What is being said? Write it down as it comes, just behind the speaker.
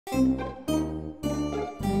Being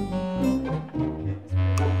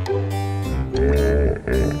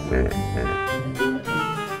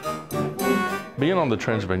on the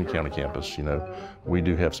Transylvania County campus, you know, we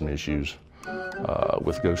do have some issues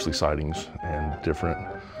with ghostly sightings and different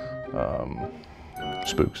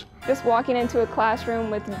spooks. Just walking into a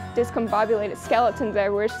classroom with discombobulated skeletons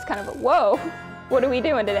everywhere, it's just kind of a, whoa, what are we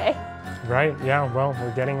doing today? Right, yeah, well,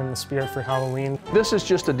 we're getting in the spirit for Halloween. This is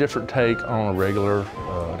just a different take on a regular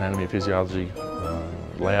anatomy and physiology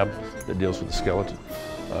lab that deals with the skeleton.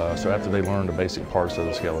 So after they learn the basic parts of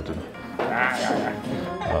the skeleton,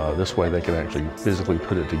 this way they can actually physically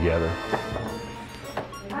put it together.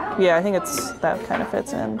 Yeah, I think that kind of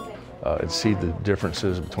fits in. And see the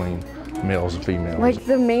differences between males and females. Like,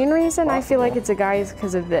 the main reason I feel like it's a guy is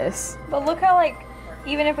because of this. But look how, like,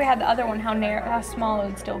 even if we had the other one, how narrow, how small it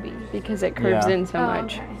would still be. Because it curves in so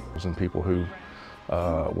much. Okay. And people who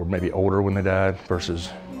were maybe older when they died versus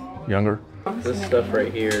younger. This stuff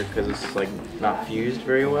right here, because it's like not fused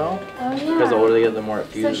very well. Oh, yeah. Because the older they get, the more it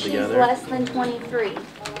fuses together. So she's less than 23.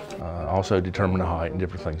 Also determine the height and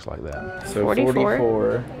different things like that. So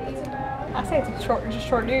 44. I say it's just a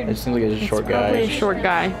short dude. It seems like it's a short guy. Probably a short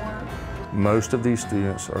guy. Most of these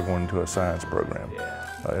students are going to a science program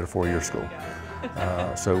at a 4-year school.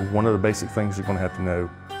 So one of the basic things you're going to have to know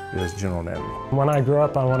is general anatomy. When I grow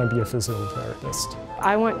up, I want to be a physical therapist.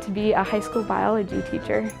 I want to be a high school biology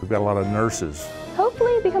teacher. We've got a lot of nurses.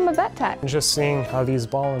 Hopefully become a vet tech. Just seeing how these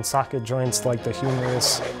ball and socket joints, like the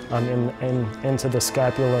humerus into the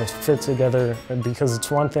scapula, fit together, because it's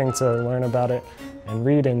one thing to learn about it and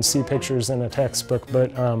read and see pictures in a textbook,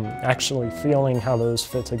 but actually feeling how those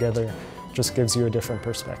fit together just gives you a different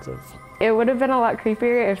perspective. It would have been a lot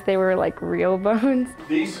creepier if they were like real bones.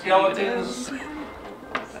 These skeletons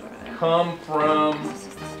come from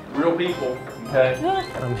real people, okay?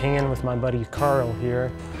 I'm hanging with my buddy Carl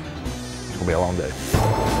here. It's gonna be a long day.